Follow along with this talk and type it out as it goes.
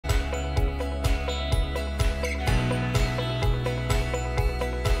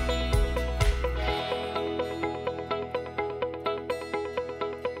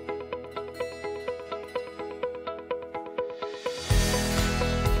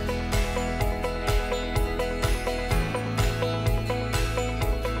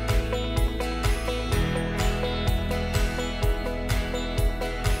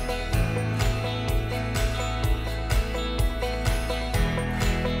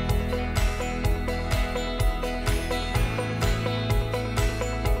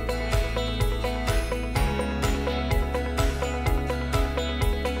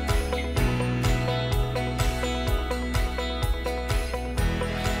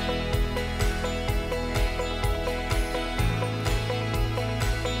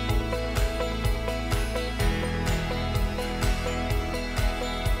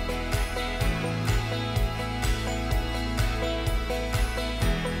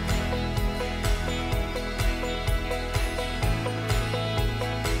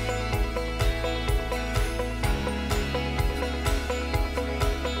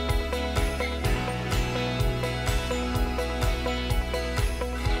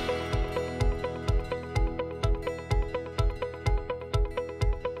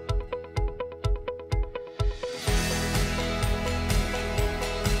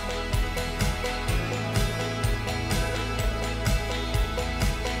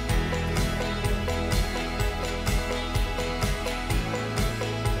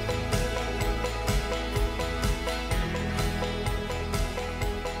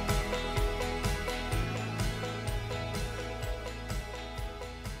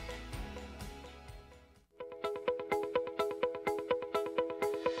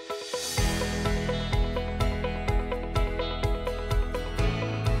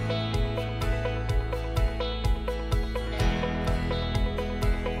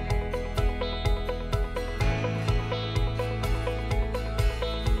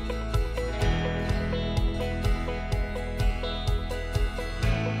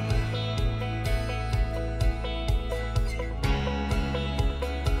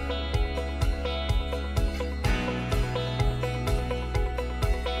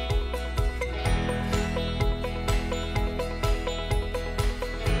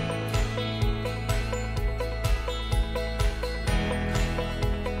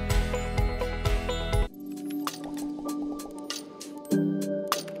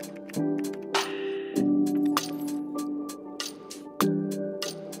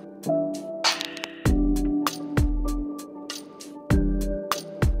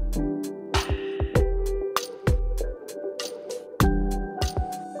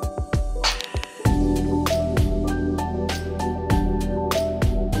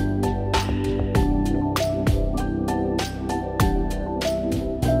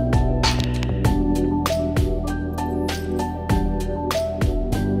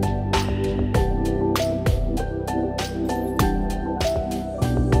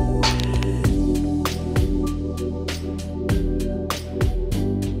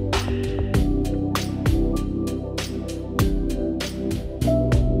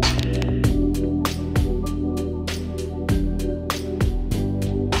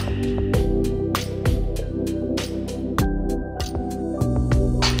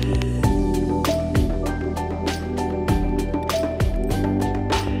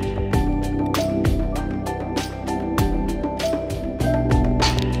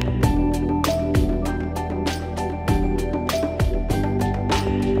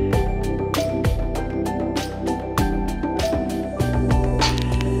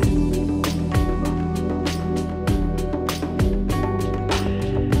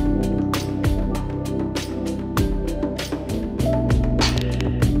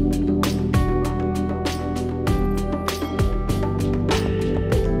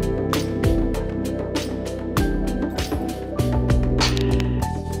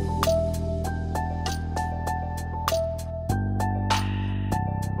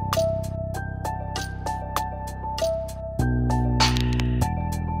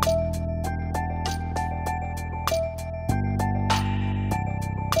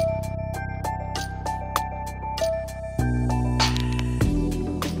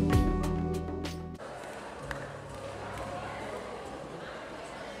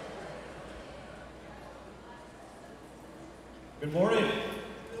Good morning.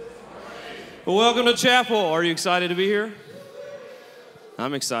 Well, welcome to chapel. Are you excited to be here?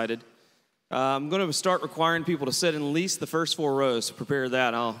 I'm excited. I'm going to start requiring people to sit in at least the first 4 rows. So prepare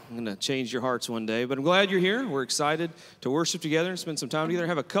that. I'm going to change your hearts one day. But I'm glad you're here. We're excited to worship together and spend some time together. I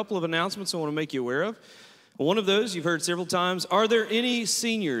have a couple of announcements I want to make you aware of. One of those you've heard several times. Are there any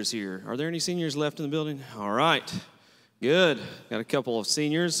seniors here? Are there any seniors left in the building? All right. Good. Got a couple of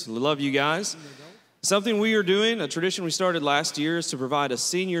seniors. Love you guys. Something we are doing, a tradition we started last year, is to provide a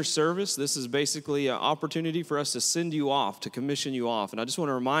senior service. This is basically an opportunity for us to send you off, to commission you off. And I just want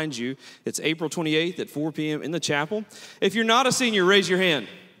to remind you, it's April 28th at 4 p.m. in the chapel. If you're not a senior, raise your hand.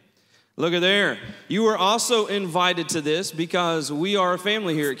 Look at there. You are also invited to this because we are a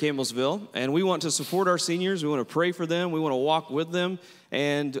family here at Campbellsville, and we want to support our seniors. We want to pray for them. We want to walk with them.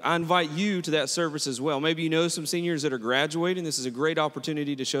 And I invite you to that service as well. Maybe you know some seniors that are graduating. This is a great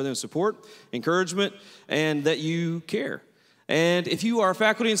opportunity to show them support, encouragement, and that you care. And if you are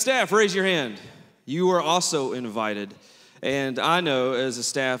faculty and staff, raise your hand. You are also invited. And I know as a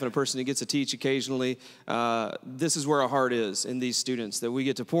staff and a person who gets to teach occasionally, this is where our heart is in these students, that we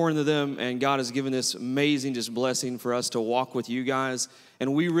get to pour into them, and God has given this amazing just blessing for us to walk with you guys.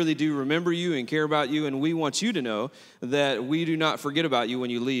 And we really do remember you and care about you, and we want you to know that we do not forget about you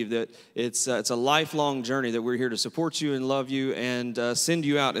when you leave, that it's a lifelong journey, that we're here to support you and love you and send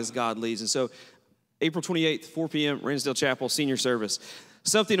you out as God leads. And so April 28th, 4 p.m., Ransdale Chapel, senior service.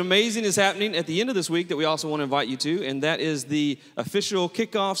 Something amazing is happening at the end of this week that we also want to invite you to, and that is the official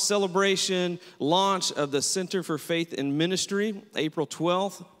kickoff celebration launch of the Center for Faith and Ministry, April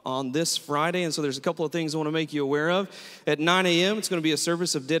 12th on this Friday. And so there's a couple of things I want to make you aware of. At 9 a.m., it's going to be a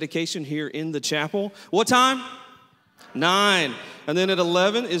service of dedication here in the chapel. What time? 9. And then at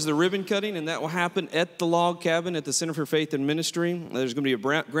 11 is the ribbon cutting, and that will happen at the log cabin at the Center for Faith and Ministry. There's going to be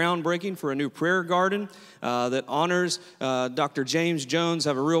a groundbreaking for a new prayer garden that honors Dr. James Jones. I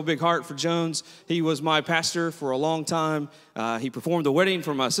have a real big heart for Jones. He was my pastor for a long time. He performed the wedding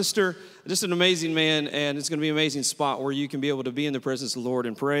for my sister. Just an amazing man, and it's going to be an amazing spot where you can be able to be in the presence of the Lord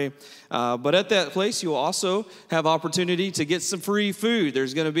and pray. But at that place, you'll also have opportunity to get some free food.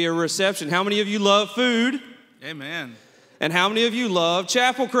 There's going to be a reception. How many of you love food? Amen. And how many of you love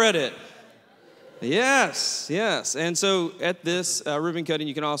chapel credit? Yes, yes. And so at this ribbon cutting,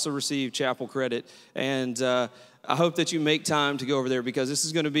 you can also receive chapel credit. And I hope that you make time to go over there, because this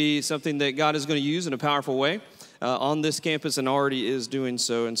is going to be something that God is going to use in a powerful way on this campus, and already is doing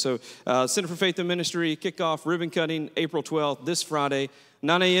so. And so Center for Faith and Ministry, kickoff, ribbon cutting, April 12th, this Friday,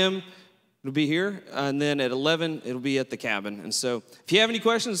 9 a.m., it'll be here, and then at 11, it'll be at the cabin. And so if you have any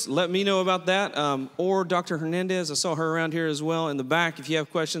questions, let me know about that. Or Dr. Hernandez, I saw her around here as well in the back. If you have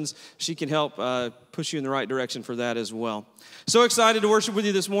questions, she can help push you in the right direction for that as well. So excited to worship with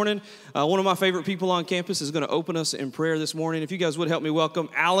you this morning. One of my favorite people on campus is going to open us in prayer this morning. If you guys would help me welcome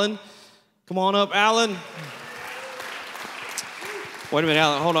Alan. Come on up, Alan. Wait a minute,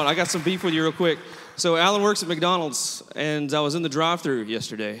 Alan, hold on. I got some beef with you real quick. So Alan works at McDonald's, and I was in the drive-thru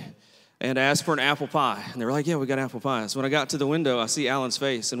yesterday and I asked for an apple pie. And they were like, yeah, we got apple pie. So when I got to the window, I see Alan's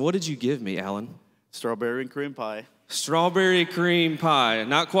face. And what did you give me, Alan? Strawberry and cream pie. Strawberry cream pie.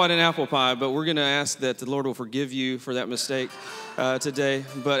 Not quite an apple pie, but we're going to ask that the Lord will forgive you for that mistake today.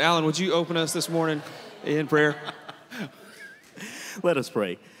 But Alan, would you open us this morning in prayer? Let us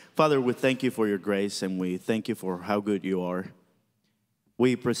pray. Father, we thank you for your grace, and we thank you for how good you are.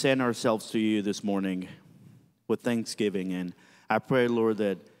 We present ourselves to you this morning with thanksgiving. And I pray, Lord,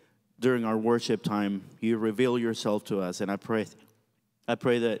 that during our worship time, you reveal yourself to us. And I pray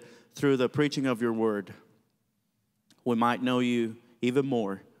that through the preaching of your word, we might know you even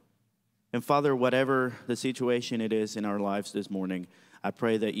more. And Father, whatever the situation it is in our lives this morning, I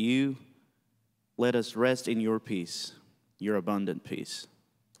pray that you let us rest in your peace, your abundant peace.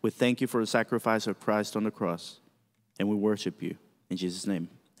 We thank you for the sacrifice of Christ on the cross, and we worship you. In Jesus' name,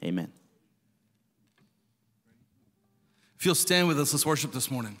 amen. If you'll stand with us, let's worship this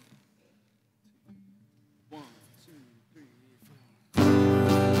morning.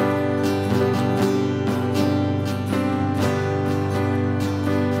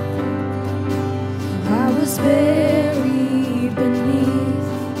 I was buried beneath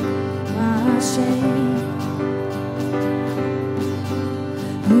my shame.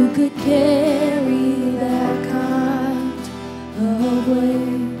 Who could carry that kind of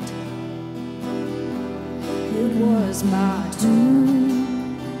weight? It was my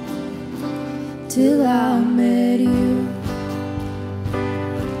doom till I met you.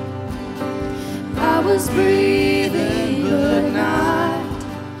 I was breathing but not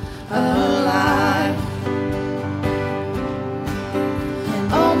alive.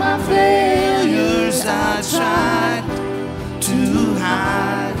 And all my failures I tried to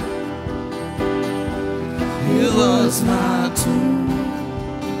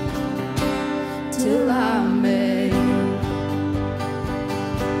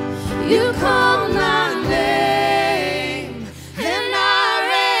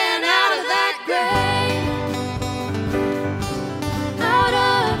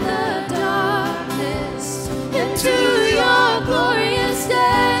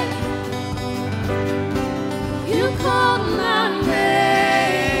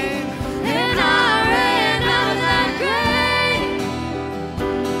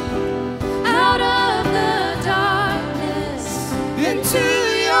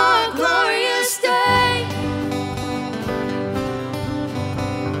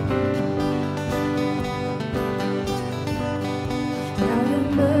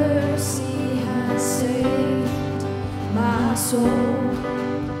soul.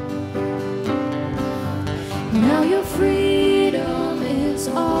 Now your freedom is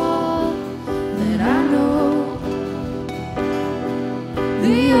all that I know.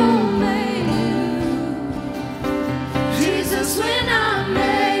 The only you, Jesus, when I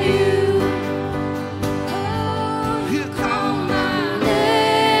met you, oh, you called my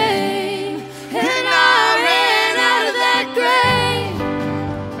name, and I ran out of that grave,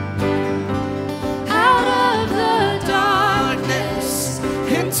 out of the darkness,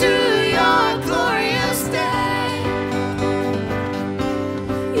 into your glorious day.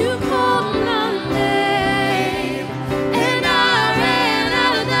 You called my name, and I ran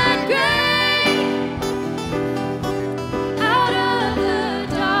out of that grave, out of the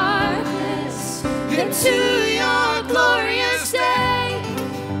darkness, into your glorious day.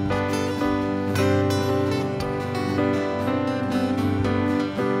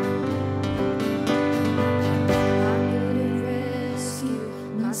 I needed rescue,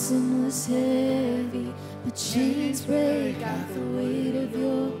 my sin was heavy, but chains break out the weight of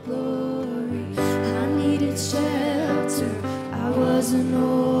your glory. I needed shelter, I was an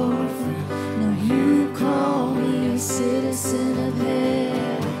orphan, now you call me a citizen of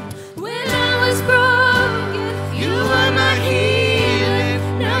heaven. When I was broken, you were my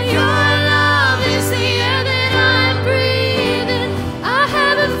healing. Now your love is the air that I'm breathing. I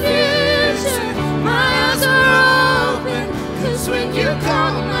have a future, my eyes are open, 'cause when you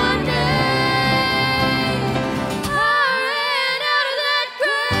call my name, I ran out of that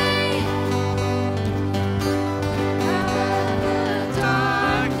grave, out of the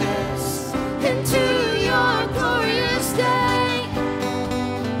darkness, into your glorious day.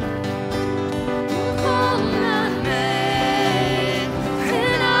 You called my name,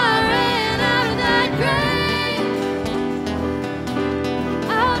 and I ran out of that grave,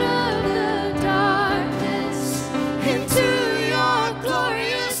 out of the darkness, into your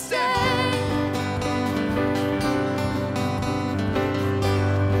glorious day.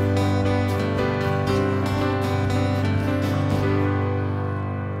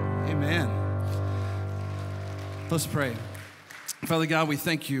 Amen. Let's pray. Father God, we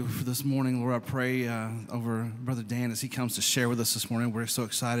thank you for this morning. Lord, I pray over Brother Dan as he comes to share with us this morning. We're so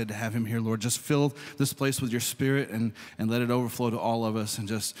excited to have him here, Lord. Just fill this place with your spirit and let it overflow to all of us and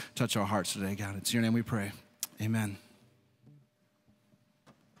just touch our hearts today, God. It's in your name we pray. Amen.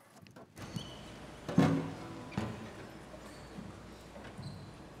 Amen.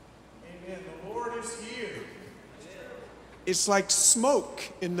 The Lord is here. It's like smoke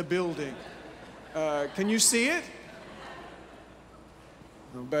in the building. Can you see it?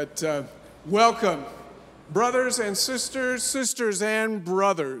 But welcome, brothers and sisters and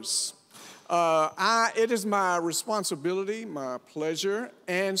brothers. It is my responsibility, my pleasure,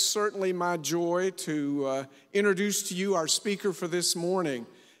 and certainly my joy to introduce to you our speaker for this morning.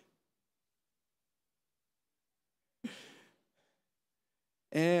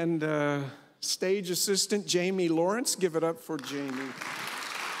 And stage assistant Jamie Lawrence, give it up for Jamie.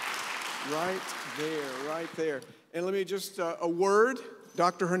 Right there. And let me just, a word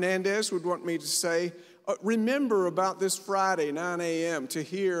Dr. Hernandez would want me to say. Remember about this Friday, 9 a.m., to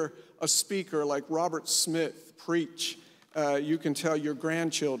hear a speaker like Robert Smith preach. You can tell your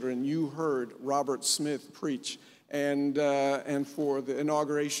grandchildren you heard Robert Smith preach, and for the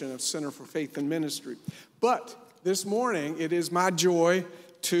inauguration of Center for Faith and Ministry. But this morning, it is my joy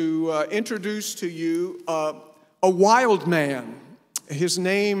to introduce to you a wild man. His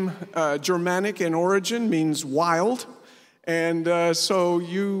name, Germanic in origin, means wild. And so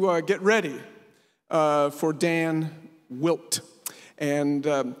you get ready for Dan Wilt. And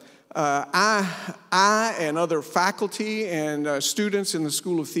I and other faculty and students in the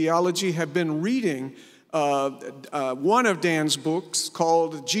School of Theology have been reading one of Dan's books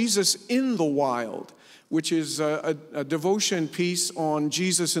called Jesus in the Wild, which is a devotion piece on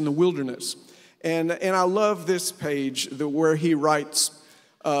Jesus in the wilderness. And I love this page where he writes,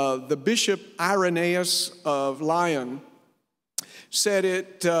 the Bishop Irenaeus of Lyon said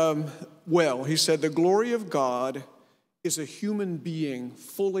it well. He said, the glory of God is a human being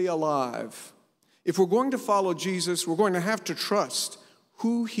fully alive. If we're going to follow Jesus, we're going to have to trust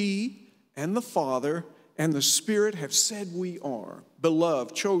who he and the Father and the Spirit have said we are.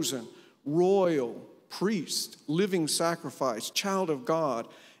 Beloved, chosen, royal, priest, living sacrifice, child of God.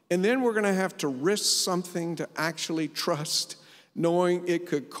 And then we're going to have to risk something to actually trust, knowing it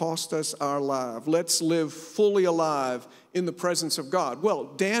could cost us our life. Let's live fully alive in the presence of God. Well,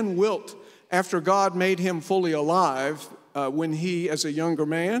 Dan Wilt, after God made him fully alive when he, as a younger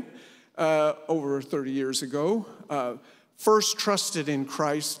man, over 30 years ago, first trusted in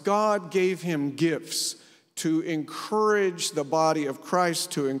Christ, God gave him gifts to encourage the body of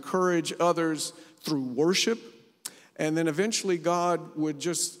Christ, to encourage others through worship. And then eventually God would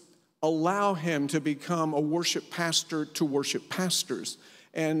just allow him to become a worship pastor to worship pastors.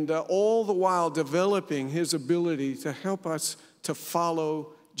 And all the while developing his ability to help us to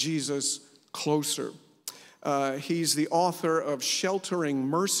follow Jesus closer. He's the author of Sheltering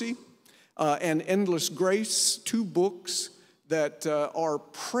Mercy and Endless Grace, 2 books that are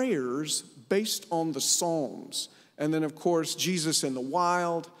prayers based on the Psalms. And then, of course, Jesus in the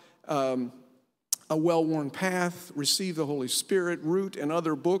Wild, A Well-Worn Path, Receive the Holy Spirit, Root, and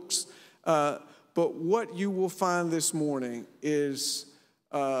other books. But what you will find this morning is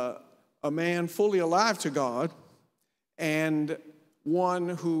a man fully alive to God and one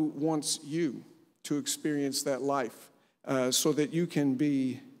who wants you to experience that life so that you can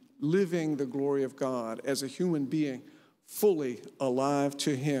be living the glory of God as a human being, fully alive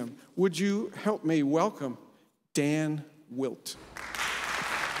to him. Would you help me welcome Dan Wilt?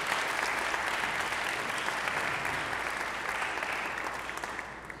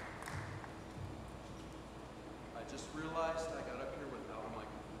 I just realized I got up here without a microphone.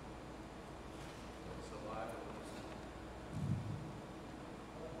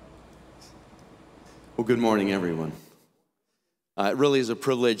 Well, good morning, everyone. It really is a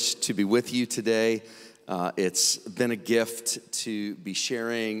privilege to be with you today. It's been a gift to be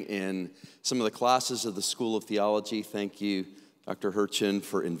sharing in some of the classes of the School of Theology. Thank you, Dr. Hurchin,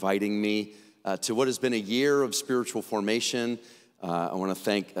 for inviting me to what has been a year of spiritual formation. I want to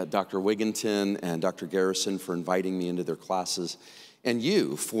thank Dr. Wigginton and Dr. Garrison for inviting me into their classes, and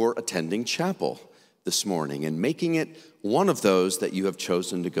you for attending chapel this morning and making it one of those that you have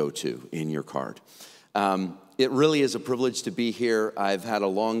chosen to go to in your card. It really is a privilege to be here. I've had a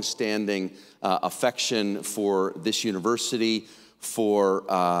long-standing affection for this university, for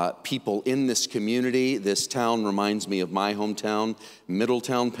people in this community. This town reminds me of my hometown,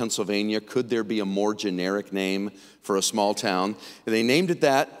 Middletown, Pennsylvania. Could there be a more generic name for a small town? And they named it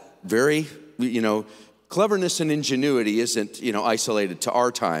that. Very, cleverness and ingenuity isn't, isolated to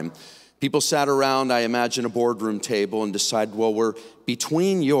our time. People sat around, I imagine, a boardroom table and decided, well, we're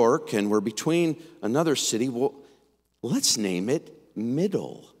between York and we're between another city. Well, let's name it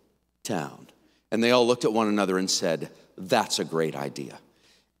Middletown. And they all looked at one another and said, that's a great idea.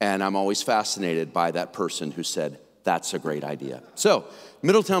 And I'm always fascinated by that person who said, that's a great idea. So,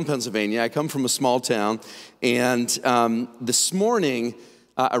 Middletown, Pennsylvania, I come from a small town. And this morning,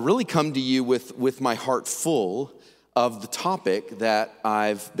 I really come to you with my heart full of the topic that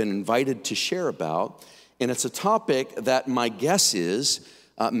I've been invited to share about. And it's a topic that my guess is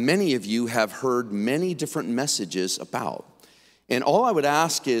many of you have heard many different messages about. And all I would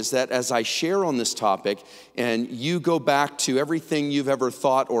ask is that as I share on this topic and you go back to everything you've ever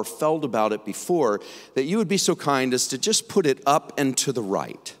thought or felt about it before, that you would be so kind as to just put it up and to the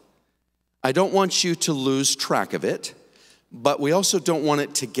right. I don't want you to lose track of it, but we also don't want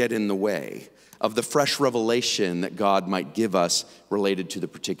it to get in the way of the fresh revelation that God might give us related to the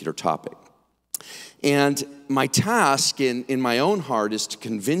particular topic. And my task in my own heart is to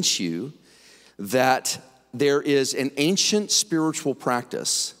convince you that there is an ancient spiritual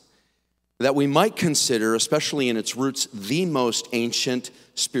practice that we might consider, especially in its roots, the most ancient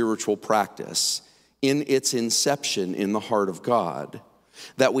spiritual practice in its inception in the heart of God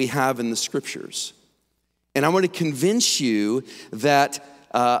that we have in the Scriptures. And I want to convince you that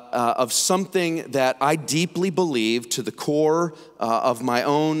of something that I deeply believe to the core of my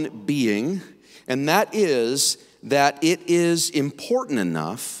own being, and that is that it is important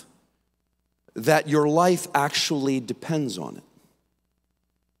enough that your life actually depends on it.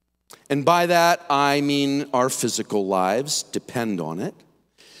 And by that, I mean our physical lives depend on it,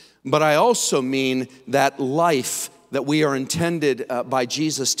 but I also mean that life that we are intended by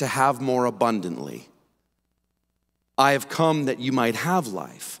Jesus to have more abundantly. I have come that you might have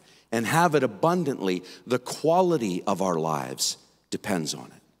life and have it abundantly. The quality of our lives depends on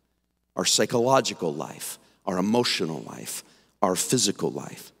it. Our psychological life, our emotional life, our physical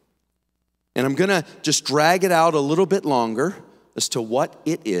life. And I'm going to just drag it out a little bit longer as to what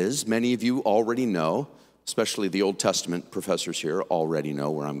it is. Many of you already know, especially the Old Testament professors here already know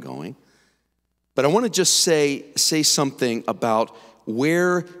where I'm going. But I want to just say something about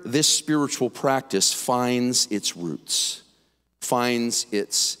where this spiritual practice finds its roots, finds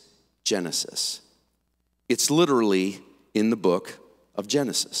its genesis. It's literally in the book of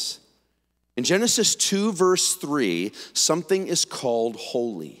Genesis. In Genesis 2, verse 3, something is called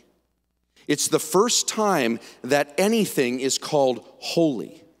holy. It's the first time that anything is called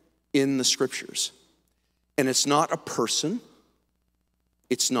holy in the Scriptures. And it's not a person.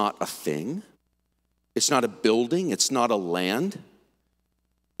 It's not a thing. It's not a building. It's not a land.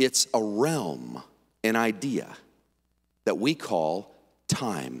 It's a realm, an idea that we call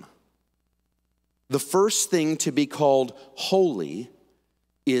time. The first thing to be called holy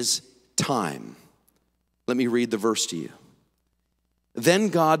is time. Let me read the verse to you. Then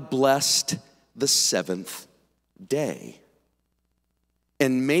God blessed the seventh day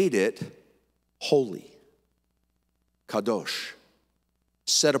and made it holy, kadosh,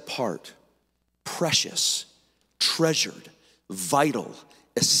 set apart, precious, treasured, vital,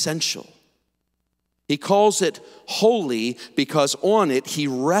 essential. He calls it holy because on it he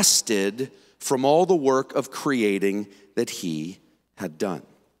rested from all the work of creating that he had done.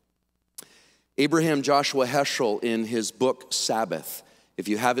 Abraham Joshua Heschel, in his book Sabbath, if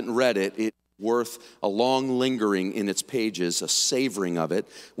you haven't read it, it's worth a long lingering in its pages, a savoring of it.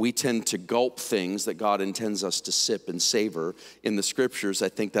 We tend to gulp things that God intends us to sip and savor in the scriptures. I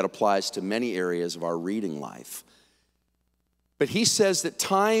think that applies to many areas of our reading life. But he says that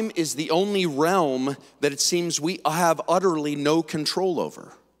time is the only realm that it seems we have utterly no control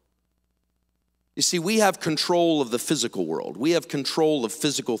over. You see, we have control of the physical world. We have control of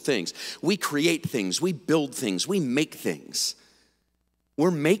physical things. We create things. We build things. We make things.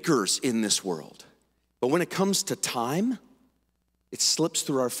 We're makers in this world. But when it comes to time, it slips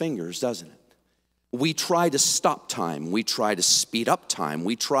through our fingers, doesn't it? We try to stop time. We try to speed up time.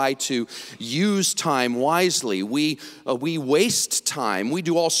 We try to use time wisely. We waste time. We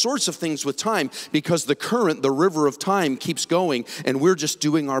do all sorts of things with time because the current, the river of time keeps going, and we're just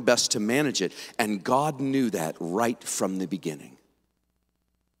doing our best to manage it. And God knew that right from the beginning.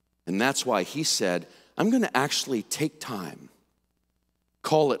 And that's why he said, I'm going to actually take time,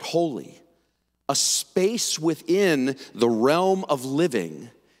 call it holy, a space within the realm of living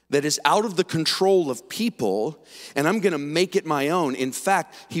that is out of the control of people, and I'm going to make it my own. In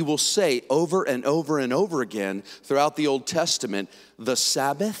fact, he will say over and over and over again throughout the Old Testament, the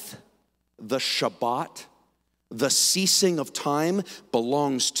Sabbath, the Shabbat, the ceasing of time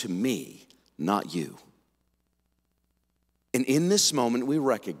belongs to me, not you. And in this moment, we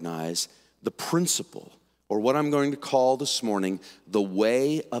recognize the principle, or what I'm going to call this morning, the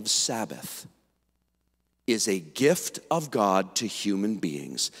way of Sabbath, is a gift of God to human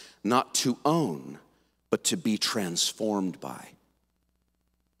beings, not to own, but to be transformed by.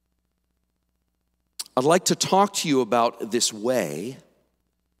 I'd like to talk to you about this way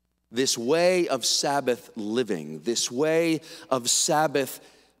of Sabbath living, this way of Sabbath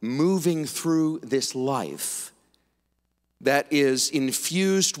moving through this life that is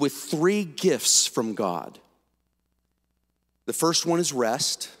infused with three gifts from God. The first one is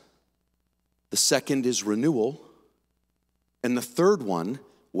rest. The second is renewal. And the third one,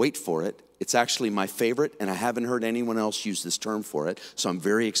 wait for it, it's actually my favorite, and I haven't heard anyone else use this term for it, so I'm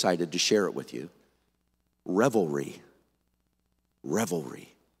very excited to share it with you. Revelry.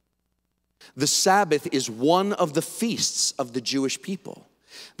 Revelry. The Sabbath is one of the feasts of the Jewish people.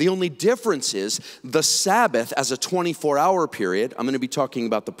 The only difference is the Sabbath as a 24-hour period, I'm going to be talking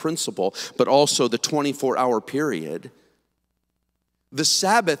about the principle, but also the 24-hour period. The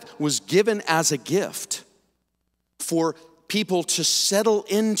Sabbath was given as a gift for people to settle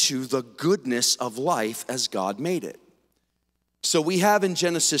into the goodness of life as God made it. So we have in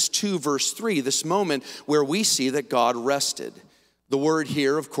Genesis 2, verse 3, this moment where we see that God rested. The word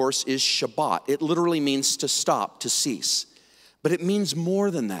here, of course, is Shabbat. It literally means to stop, to cease. But it means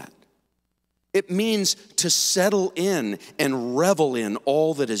more than that. It means to settle in and revel in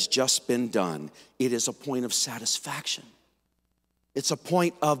all that has just been done. It is a point of satisfaction. It's a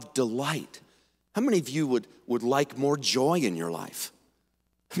point of delight. How many of you would like more joy in your life?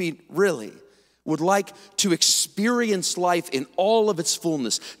 I mean, really, would like to experience life in all of its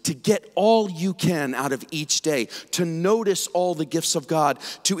fullness, to get all you can out of each day, to notice all the gifts of God,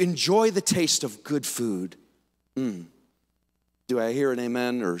 to enjoy the taste of good food. Do I hear an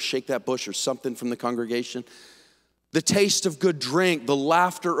amen or shake that bush or something from the congregation? The taste of good drink, the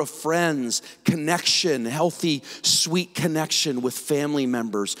laughter of friends, connection, healthy, sweet connection with family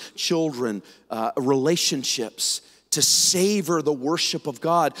members, children, relationships, to savor the worship of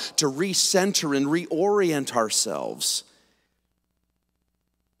God, to recenter and reorient ourselves.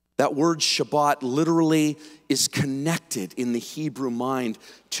 That word Shabbat literally is connected in the Hebrew mind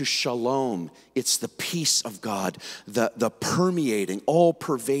to shalom. It's the peace of God, the permeating,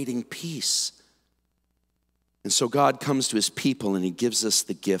 all-pervading peace. And so God comes to his people and he gives us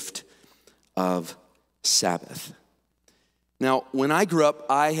the gift of Sabbath. Now, when I grew up,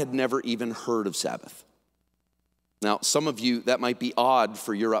 I had never even heard of Sabbath. Now, some of you, that might be odd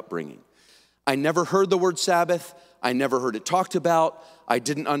for your upbringing. I never heard the word Sabbath. I never heard it talked about. I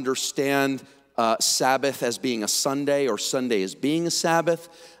didn't understand Sabbath as being a Sunday or Sunday as being a Sabbath.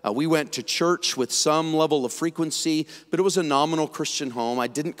 We went to church with some level of frequency, but it was a nominal Christian home. I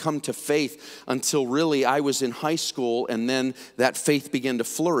didn't come to faith until really I was in high school, and then that faith began to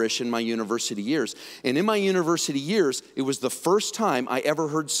flourish in my university years. And in my university years, it was the first time I ever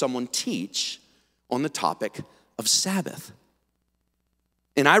heard someone teach on the topic of Sabbath.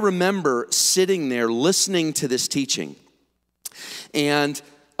 And I remember sitting there listening to this teaching, and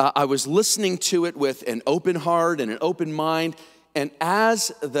I was listening to it with an open heart and an open mind. And as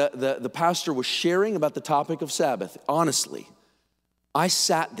the pastor was sharing about the topic of Sabbath, honestly, I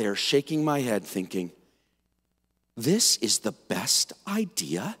sat there shaking my head thinking, this is the best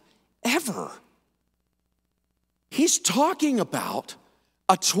idea ever. He's talking about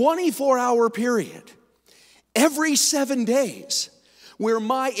a 24-hour period every 7 days where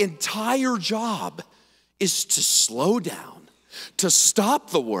my entire job is to slow down, to stop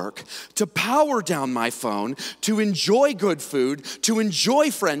the work, to power down my phone, to enjoy good food, to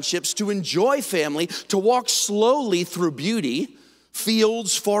enjoy friendships, to enjoy family, to walk slowly through beauty,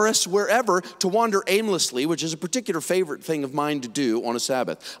 fields, forests, wherever, to wander aimlessly, which is a particular favorite thing of mine to do on a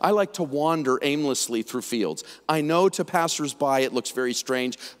Sabbath. I like to wander aimlessly through fields. I know to passersby it looks very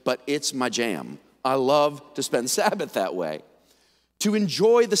strange, but it's my jam. I love to spend Sabbath that way. To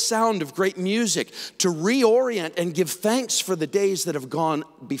enjoy the sound of great music, to reorient and give thanks for the days that have gone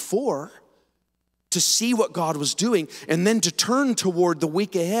before, to see what God was doing, and then to turn toward the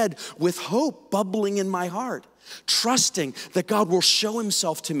week ahead with hope bubbling in my heart, trusting that God will show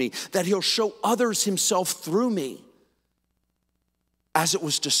himself to me, that he'll show others himself through me. As it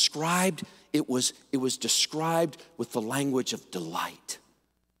was described, it was described with the language of delight,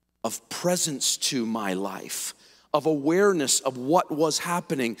 of presence to my life, of awareness of what was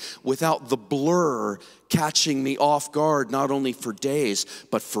happening without the blur catching me off guard, not only for days,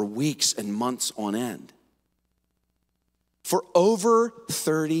 but for weeks and months on end. For over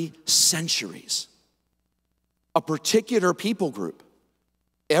 30 centuries, a particular people group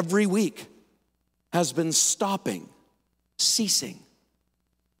every week has been ceasing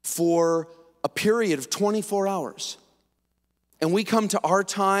for a period of 24 hours. And we come to our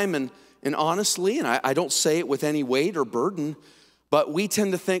time, and honestly, and I don't say it with any weight or burden, but we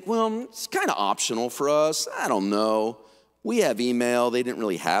tend to think, well, it's kind of optional for us. I don't know. We have email. They didn't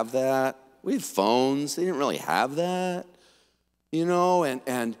really have that. We have phones. They didn't really have that. You know,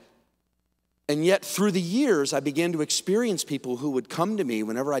 and yet through the years, I began to experience people who would come to me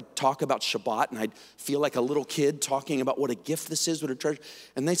whenever I'd talk about Shabbat, and I'd feel like a little kid talking about what a gift this is, what a treasure.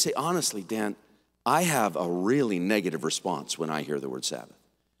 And they'd say, honestly, Dan, I have a really negative response when I hear the word Sabbath.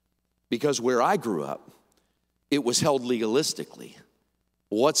 Because where I grew up, it was held legalistically.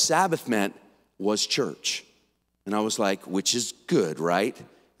 What Sabbath meant was church. And I was like, which is good, right?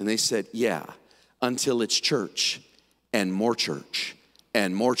 And they said, yeah, until it's church and more church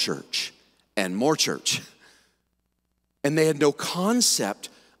and more church and more church. And they had no concept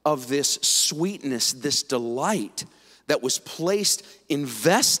of this sweetness, this delight that was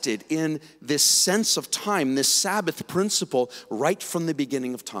invested in this sense of time, this Sabbath principle right from the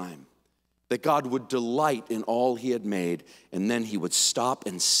beginning of time. That God would delight in all he had made, and then he would stop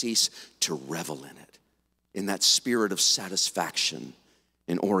and cease to revel in it, in that spirit of satisfaction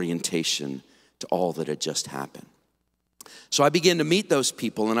and orientation to all that had just happened. So I began to meet those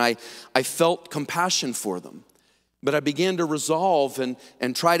people, and I felt compassion for them. But I began to resolve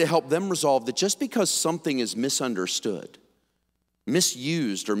and try to help them resolve that just because something is misunderstood,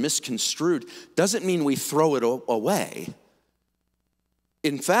 misused, or misconstrued, doesn't mean we throw it away.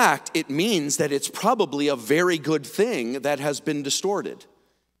 In fact, it means that it's probably a very good thing that has been distorted.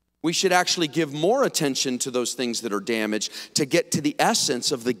 We should actually give more attention to those things that are damaged to get to the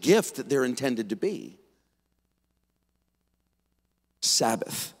essence of the gift that they're intended to be.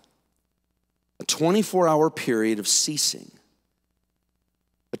 Sabbath, a 24-hour period of ceasing,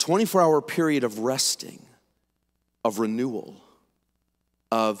 a 24-hour period of resting, of renewal,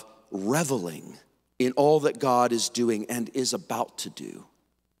 of reveling in all that God is doing and is about to do,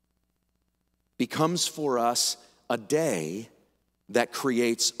 becomes for us a day that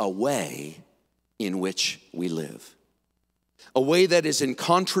creates a way in which we live. A way that is in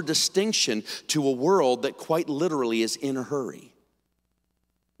contradistinction to a world that quite literally is in a hurry.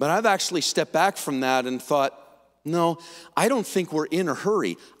 But I've actually stepped back from that and thought, no, I don't think we're in a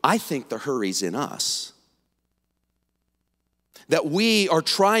hurry. I think the hurry's in us. that we are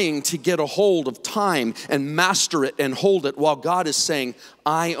trying to get a hold of time and master it and hold it, while God is saying,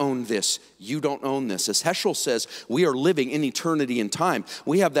 I own this, you don't own this. As Heschel says, we are living in eternity and time.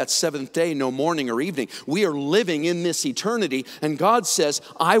 We have that seventh day, no morning or evening. We are living in this eternity, and God says,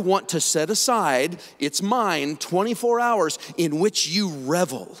 I want to set aside, it's mine, 24 hours in which you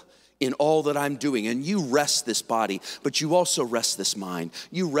revel in all that I'm doing. And you rest this body, but you also rest this mind.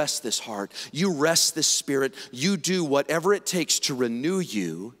 You rest this heart. You rest this spirit. You do whatever it takes to renew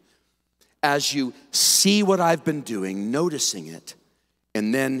you as you see what I've been doing, noticing it,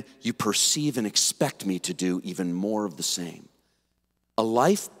 and then you perceive and expect me to do even more of the same. A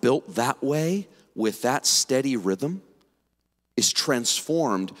life built that way, with that steady rhythm, is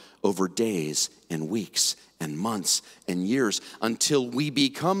transformed over days and weeks and months and years until we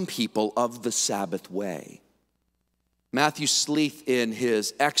become people of the Sabbath way. Matthew Sleeth, in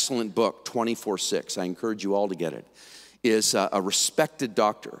his excellent book, 24/6, I encourage you all to get it, is a respected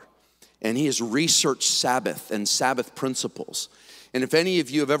doctor, and he has researched Sabbath and Sabbath principles. And if any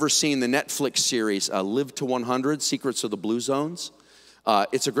of you have ever seen the Netflix series, Live to 100, Secrets of the Blue Zones,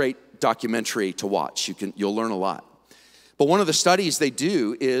 it's a great documentary to watch. You'll learn a lot. But one of the studies they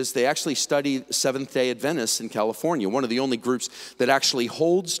do is they actually study Seventh-day Adventists in California, one of the only groups that actually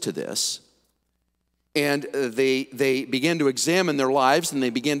holds to this. And they began to examine their lives, and they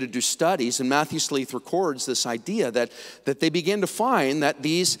began to do studies. And Matthew Sleeth records this idea that they began to find that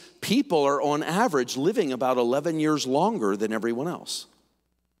these people are on average living about 11 years longer than everyone else.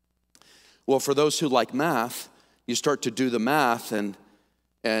 Well, for those who like math, you start to do the math,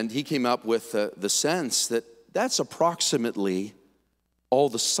 and he came up with the sense that that's approximately all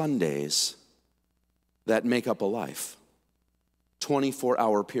the Sundays that make up a life.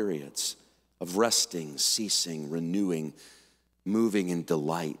 24-hour periods of resting, ceasing, renewing, moving in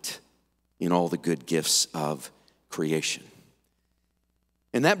delight in all the good gifts of creation.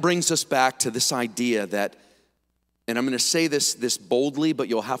 And that brings us back to this idea that, and I'm going to say this boldly, but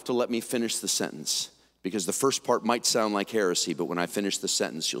you'll have to let me finish the sentence, because the first part might sound like heresy, but when I finish the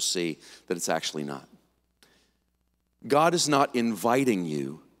sentence, you'll see that it's actually not. God is not inviting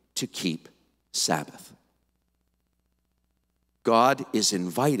you to keep Sabbath. God is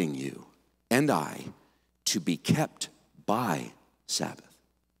inviting you and I to be kept by Sabbath.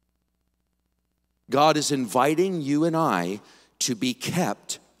 God is inviting you and I to be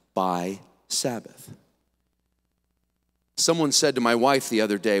kept by Sabbath. Someone said to my wife the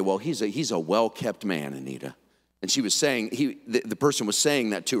other day, well, he's a well-kept man, Anita. And she was saying, the person was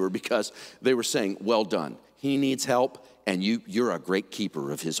saying that to her because they were saying, well done. He needs help, and you're a great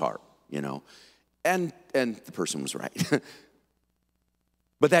keeper of his heart, you know. And the person was right.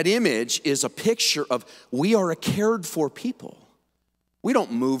 But that image is a picture of we are a cared for people. We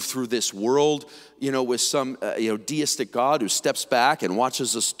don't move through this world, you know, with some deistic God who steps back and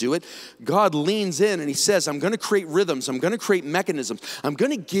watches us do it. God leans in and he says, I'm going to create rhythms. I'm going to create mechanisms. I'm going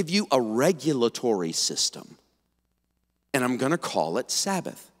to give you a regulatory system. And I'm going to call it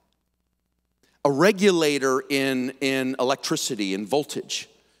Sabbath. A regulator in electricity and voltage.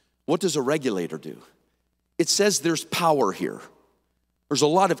 What does a regulator do? It says there's power here. There's a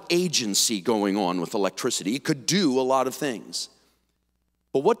lot of agency going on with electricity. It could do a lot of things.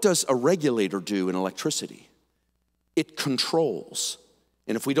 But what does a regulator do in electricity? It controls.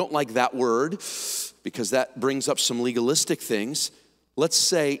 And if we don't like that word, because that brings up some legalistic things, let's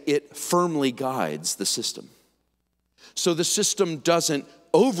say it firmly guides the system. So the system doesn't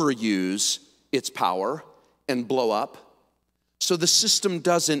overuse its power and blow up. So the system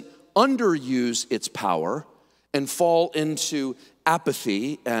doesn't underuse its power and fall into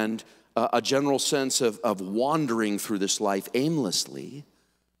apathy and a general sense of wandering through this life aimlessly.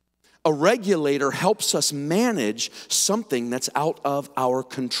 A regulator helps us manage something that's out of our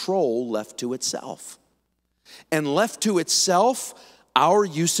control, left to itself. And left to itself, our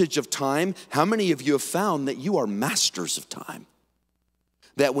usage of time, how many of you have found that you are masters of time?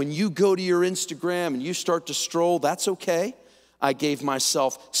 That when you go to your Instagram and you start to stroll, that's okay. I gave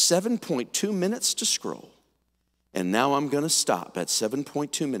myself 7.2 minutes to scroll. And now I'm going to stop at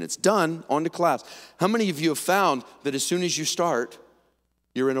 7.2 minutes. Done, on to class. How many of you have found that as soon as you start,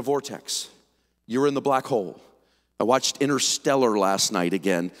 you're in a vortex? You're in the black hole. I watched Interstellar last night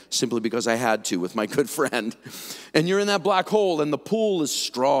again, simply because I had to with my good friend. And you're in that black hole, and the pull is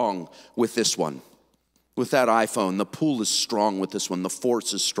strong with this one. With that iPhone, the pull is strong with this one. The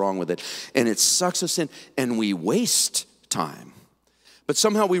force is strong with it. And it sucks us in, and we waste time. But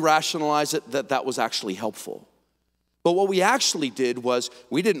somehow we rationalize it that was actually helpful. But what we actually did was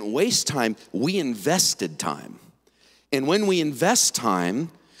we didn't waste time, we invested time. And when we invest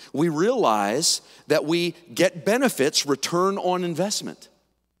time, we realize that we get benefits, return on investment,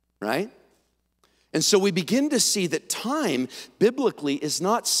 right? And so we begin to see that time, biblically, is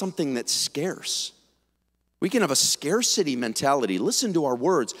not something that's scarce. We can have a scarcity mentality. Listen to our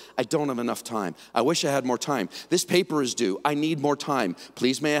words. I don't have enough time. I wish I had more time. This paper is due. I need more time.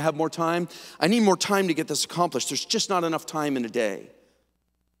 Please, may I have more time? I need more time to get this accomplished. There's just not enough time in a day.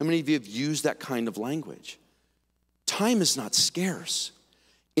 How many of you have used that kind of language? Time is not scarce.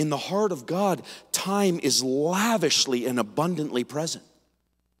 In the heart of God, time is lavishly and abundantly present.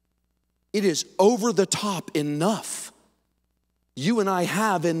 It is over the top enough. You and I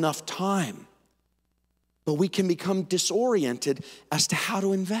have enough time. But we can become disoriented as to how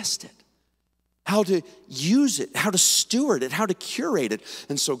to invest it, how to use it, how to steward it, how to curate it.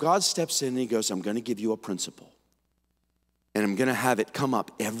 And so God steps in and he goes, I'm going to give you a principle. And I'm going to have it come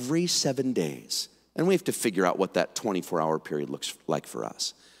up every 7 days. And we have to figure out what that 24-hour period looks like for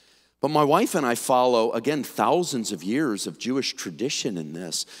us. But my wife and I follow, again, thousands of years of Jewish tradition in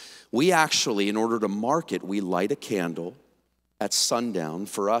this. We actually, in order to mark it, we light a candle at sundown.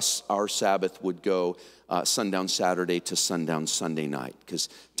 For us, our Sabbath would go sundown Saturday to sundown Sunday night, because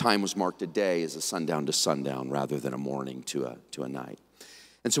time was marked a day as a sundown to sundown rather than a morning to a night.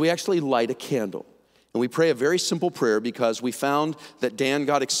 And so we actually light a candle. And we pray a very simple prayer because we found that Dan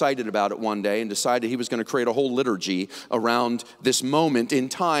got excited about it one day and decided he was going to create a whole liturgy around this moment in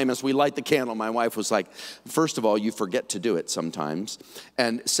time as we light the candle. My wife was like, first of all, you forget to do it sometimes.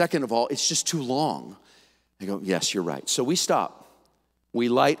 And second of all, it's just too long. I go, yes, you're right. So we stop. We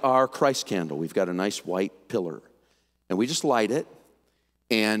light our Christ candle. We've got a nice white pillar. And we just light it.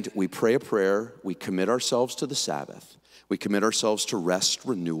 And we pray a prayer. We commit ourselves to the Sabbath. We commit ourselves to rest,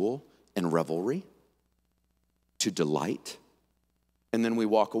 renewal, and revelry, to delight. And then we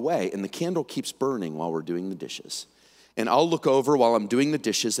walk away. And the candle keeps burning while we're doing the dishes. And I'll look over while I'm doing the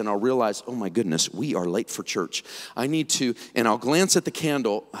dishes and I'll realize, oh my goodness, we are late for church. I need to, and I'll glance at the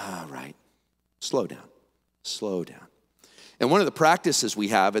candle. Right, slow down, slow down. And one of the practices we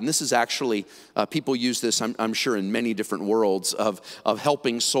have, and this is actually, people use this, I'm sure, in many different worlds of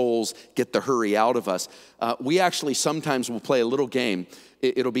helping souls get the hurry out of us. We actually sometimes will play a little game.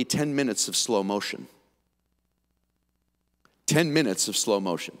 It'll be 10 minutes of slow motion. 10 minutes of slow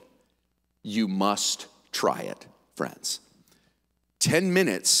motion. You must try it, friends. 10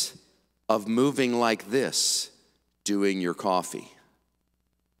 minutes of moving like this, doing your coffee.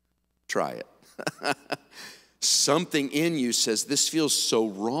 Try it. Something in you says, this feels so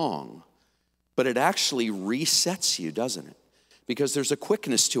wrong, but it actually resets you, doesn't it? Because there's a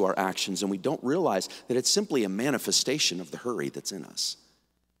quickness to our actions, and we don't realize that it's simply a manifestation of the hurry that's in us.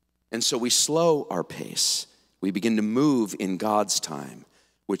 And so we slow our pace. We begin to move in God's time,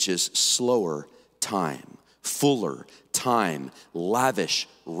 which is slower time, fuller time, lavish,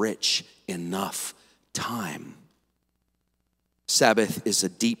 rich, enough time. Sabbath is a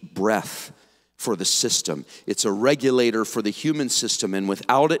deep breath for the system. It's a regulator for the human system, and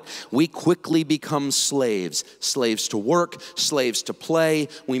without it, we quickly become slaves. Slaves to work, slaves to play.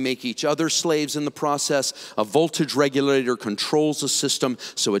 We make each other slaves in the process. A voltage regulator controls the system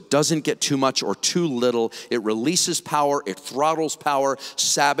so it doesn't get too much or too little. It releases power, it throttles power.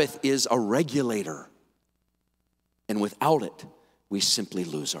 Sabbath is a regulator. And without it, we simply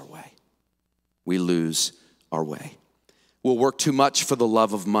lose our way. We lose our way. We'll work too much for the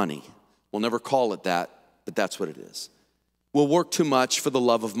love of money. We'll never call it that, but that's what it is. We'll work too much for the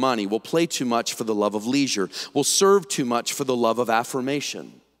love of money. We'll play too much for the love of leisure. We'll serve too much for the love of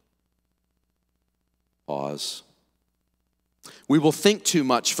affirmation. Pause. We will think too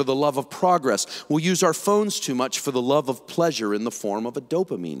much for the love of progress. We'll use our phones too much for the love of pleasure in the form of a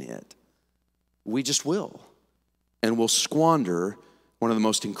dopamine hit. We just will. And we'll squander one of the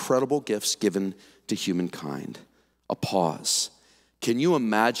most incredible gifts given to humankind, a pause. Can you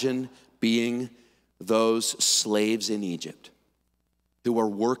imagine being those slaves in Egypt who are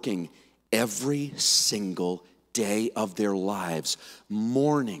working every single day of their lives,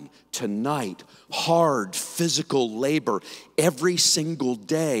 morning to night, hard physical labor, every single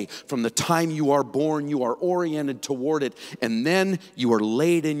day? From the time you are born, you are oriented toward it, and then you are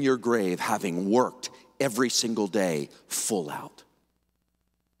laid in your grave having worked every single day full out.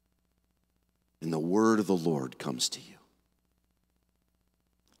 And the word of the Lord comes to you.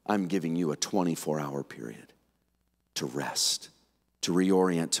 I'm giving you a 24-hour period to rest, to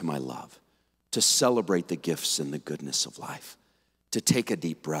reorient to my love, to celebrate the gifts and the goodness of life, to take a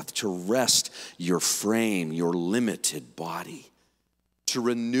deep breath, to rest your frame, your limited body, to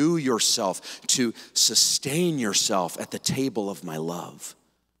renew yourself, to sustain yourself at the table of my love,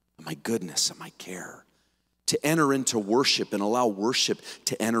 and my goodness and my care, to enter into worship and allow worship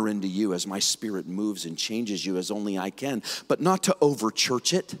to enter into you as my spirit moves and changes you as only I can, but not to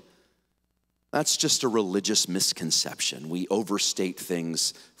over-church it. That's just a religious misconception. We overstate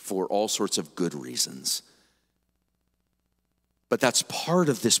things for all sorts of good reasons. But that's part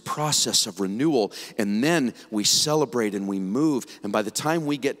of this process of renewal. And then we celebrate and we move. And by the time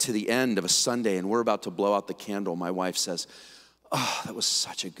we get to the end of a Sunday and we're about to blow out the candle, my wife says, "Oh, that was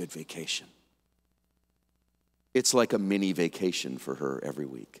such a good vacation." It's like a mini vacation for her every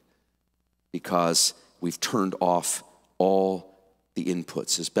week because we've turned off all the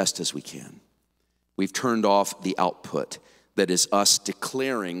inputs as best as we can. We've turned off the output that is us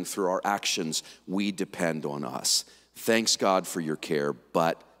declaring through our actions, we depend on us. Thanks God for your care,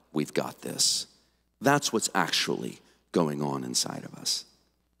 but we've got this. That's what's actually going on inside of us.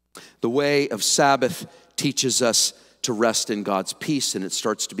 The way of Sabbath teaches us to rest in God's peace, and it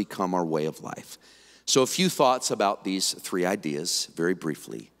starts to become our way of life. So a few thoughts about these three ideas, very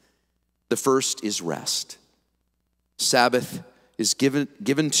briefly. The first is rest. Sabbath is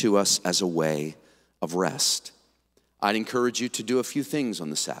given to us as a way of rest. I'd encourage you to do a few things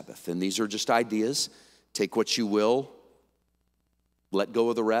on the Sabbath, and these are just ideas. Take what you will, let go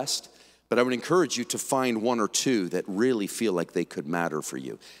of the rest. But I would encourage you to find one or two that really feel like they could matter for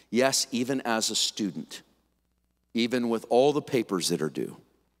you. Yes, even as a student, even with all the papers that are due.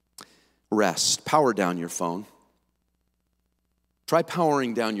 Rest. Power down your phone. Try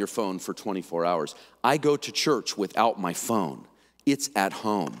powering down your phone for 24 hours. I go to church without my phone. It's at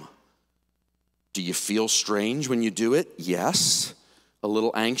home. Do you feel strange when you do it? Yes. A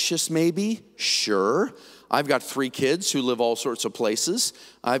little anxious maybe? Sure. I've got 3 kids who live all sorts of places.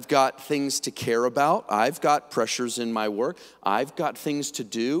 I've got things to care about. I've got pressures in my work. I've got things to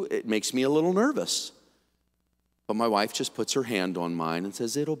do. It makes me a little nervous. But my wife just puts her hand on mine and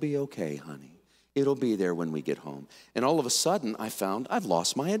says, "It'll be okay, honey. It'll be there when we get home." And all of a sudden, I found I've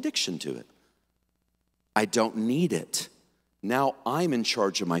lost my addiction to it. I don't need it. Now I'm in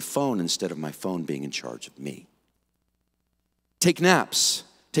charge of my phone instead of my phone being in charge of me. Take naps.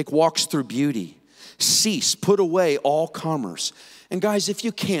 Take walks through beauty. Cease. Put away all commerce. And guys, if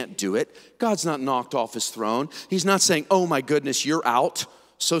you can't do it, God's not knocked off his throne. He's not saying, "Oh my goodness, you're out.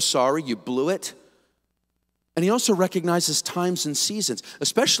 So sorry, you blew it." And he also recognizes times and seasons,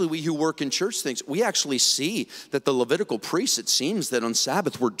 especially we who work in church things. We actually see that the Levitical priests, it seems that on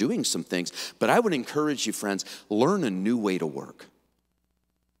Sabbath we're doing some things. But I would encourage you, friends, learn a new way to work.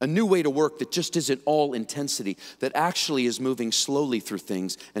 A new way to work that just isn't all intensity, that actually is moving slowly through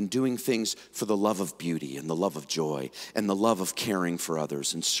things and doing things for the love of beauty and the love of joy and the love of caring for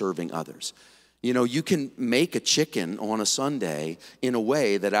others and serving others. You know, you can make a chicken on a Sunday in a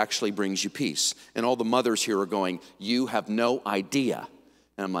way that actually brings you peace. And all the mothers here are going, "You have no idea."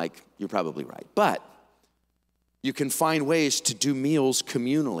 And I'm like, you're probably right. But you can find ways to do meals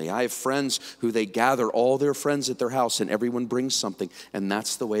communally. I have friends who they gather all their friends at their house and everyone brings something. And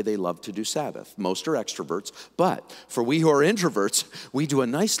that's the way they love to do Sabbath. Most are extroverts. But for we who are introverts, we do a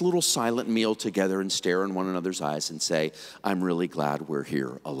nice little silent meal together and stare in one another's eyes and say, "I'm really glad we're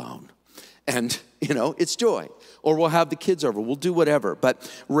here alone." And, you know, it's joy. Or we'll have the kids over. We'll do whatever. But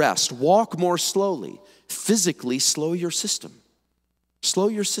rest. Walk more slowly. Physically slow your system. Slow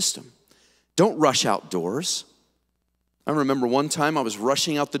your system. Don't rush outdoors. I remember one time I was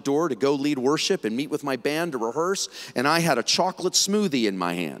rushing out the door to go lead worship and meet with my band to rehearse, and I had a chocolate smoothie in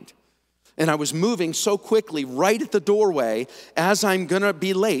my hand. And I was moving so quickly right at the doorway as I'm going to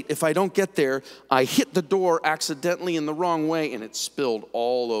be late. If I don't get there, I hit the door accidentally in the wrong way, and it spilled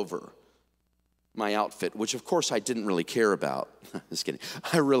all over my outfit, which of course I didn't really care about. Just kidding.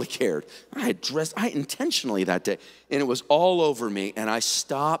 I really cared. I had dressed intentionally that day, and it was all over me, and I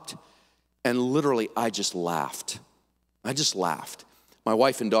stopped, and literally I just laughed. I just laughed. My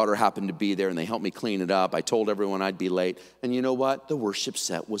wife and daughter happened to be there, and they helped me clean it up. I told everyone I'd be late, and you know what? The worship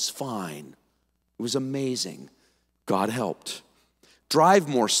set was fine. It was amazing. God helped. Drive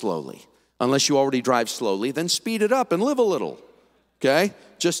more slowly. Unless you already drive slowly, then speed it up and live a little. Okay?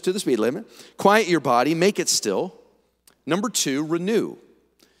 Just to the speed limit. Quiet your body, make it still. Number 2, renew.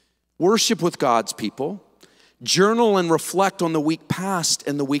 Worship with God's people. Journal and reflect on the week past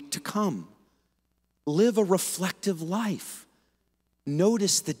and the week to come. Live a reflective life.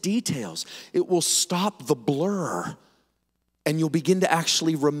 Notice the details. It will stop the blur. And you'll begin to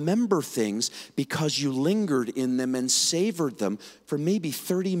actually remember things because you lingered in them and savored them for maybe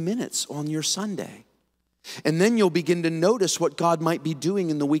 30 minutes on your Sunday. And then you'll begin to notice what God might be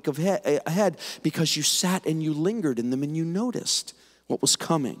doing in the week ahead because you sat and you lingered in them and you noticed what was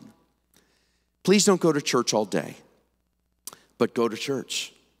coming. Please don't go to church all day, but go to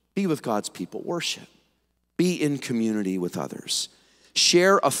church. Be with God's people. Worship. Be in community with others.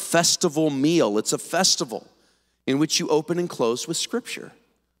 Share a festival meal. It's a festival in which you open and close with Scripture.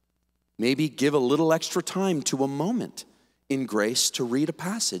 Maybe give a little extra time to a moment in grace to read a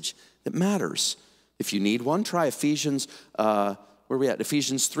passage that matters. If you need one, try Ephesians, where are we at?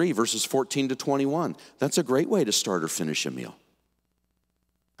 Ephesians 3, verses 14 to 21. That's a great way to start or finish a meal.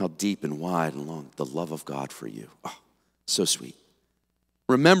 How deep and wide and long the love of God for you. Oh, so sweet.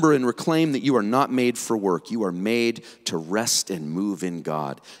 Remember and reclaim that you are not made for work. You are made to rest and move in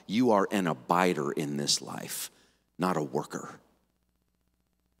God. You are an abider in this life, not a worker.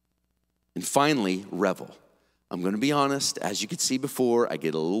 And finally, revel. I'm going to be honest. As you could see before, I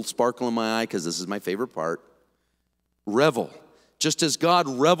get a little sparkle in my eye because this is my favorite part. Revel. Just as God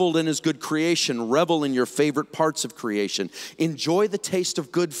reveled in his good creation, revel in your favorite parts of creation. Enjoy the taste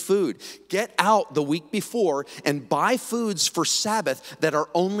of good food. Get out the week before and buy foods for Sabbath that are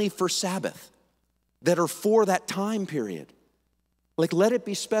only for Sabbath, that are for that time period. Like, let it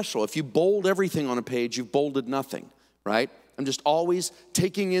be special. If you bold everything on a page, you've bolded nothing, right? I'm just always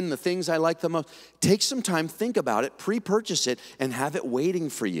taking in the things I like the most. Take some time, think about it, pre-purchase it, and have it waiting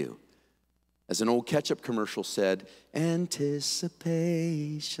for you. As an old ketchup commercial said,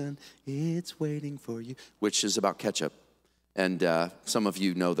 anticipation, it's waiting for you, which is about ketchup. And some of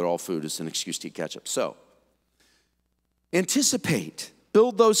you know that all food is an excuse to eat ketchup. So, anticipate.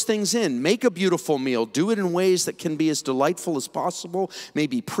 Build those things in. Make a beautiful meal. Do it in ways that can be as delightful as possible.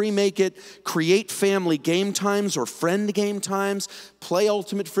 Maybe pre-make it. Create family game times or friend game times. Play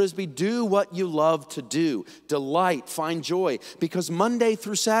ultimate frisbee. Do what you love to do. Delight. Find joy. Because Monday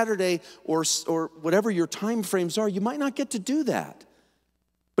through Saturday or whatever your time frames are, you might not get to do that.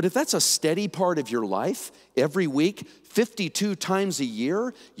 But if that's a steady part of your life, every week, 52 times a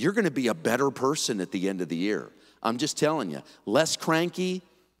year, you're going to be a better person at the end of the year. I'm just telling you, less cranky,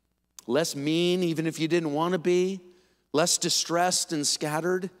 less mean, even if you didn't want to be, less distressed and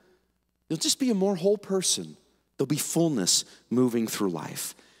scattered. You'll just be a more whole person. There'll be fullness moving through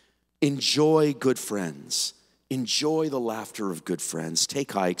life. Enjoy good friends. Enjoy the laughter of good friends.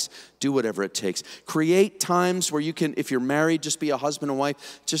 Take hikes. Do whatever it takes. Create times where you can, if you're married, just be a husband and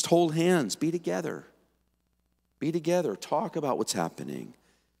wife. Just hold hands. Be together. Be together. Talk about what's happening.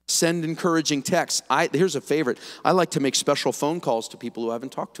 Send encouraging texts. Here's a favorite. I like to make special phone calls to people who I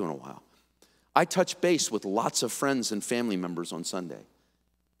haven't talked to in a while. I touch base with lots of friends and family members on Sunday.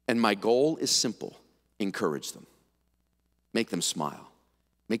 And my goal is simple. Encourage them. Make them smile.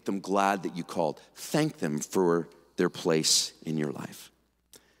 Make them glad that you called. Thank them for their place in your life.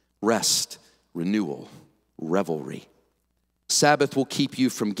 Rest, renewal, revelry. Sabbath will keep you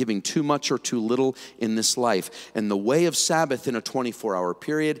from giving too much or too little in this life. And the way of Sabbath in a 24-hour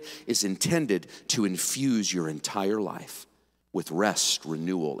period is intended to infuse your entire life with rest,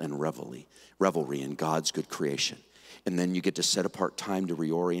 renewal, and revelry in God's good creation. And then you get to set apart time to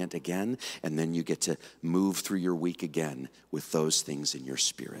reorient again, and then you get to move through your week again with those things in your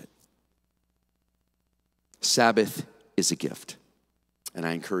spirit. Sabbath is a gift, and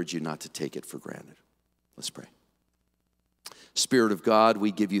I encourage you not to take it for granted. Let's pray. Spirit of God, we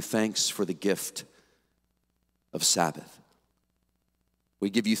give you thanks for the gift of Sabbath. We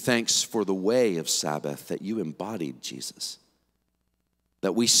give you thanks for the way of Sabbath that you embodied, Jesus.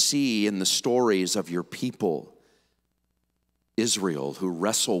 That we see in the stories of your people, Israel, who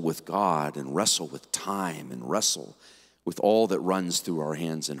wrestle with God and wrestle with time and wrestle with all that runs through our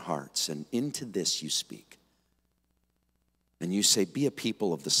hands and hearts. And into this you speak. And you say, be a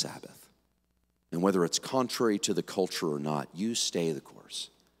people of the Sabbath. And whether it's contrary to the culture or not, you stay the course.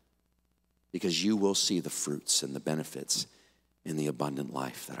 Because you will see the fruits and the benefits in the abundant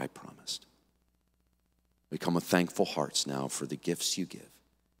life that I promised. We come with thankful hearts now for the gifts you give.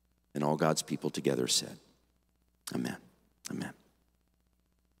 And all God's people together said, amen. Amen.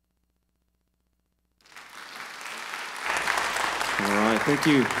 All right, thank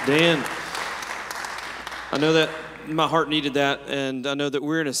you, Dan. I know that my heart needed that, and I know that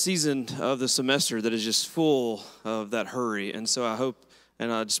we're in a season of the semester that is just full of that hurry, and so I hope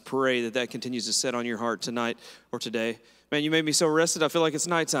and I just pray that that continues to set on your heart tonight or today. Man, you made me so rested, I feel like it's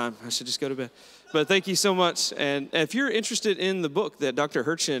nighttime. I should just go to bed. But thank you so much. And if you're interested in the book that Dr.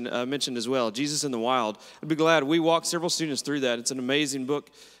 Hirchin mentioned as well, Jesus in the Wild, I'd be glad. We walked several students through that. It's an amazing book.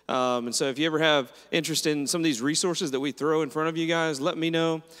 And so if you ever have interest in some of these resources that we throw in front of you guys, let me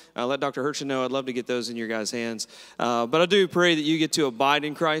know. Let Dr. Hirchin know. I'd love to get those in your guys' hands. But I do pray that you get to abide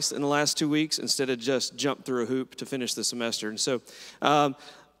in Christ in the last 2 weeks instead of just jump through a hoop to finish the semester. And so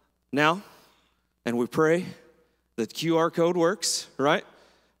now, and we pray the QR code works, right?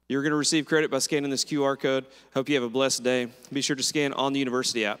 You're going to receive credit by scanning this QR code. Hope you have a blessed day. Be sure to scan on the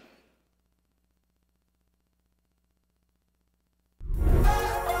university app.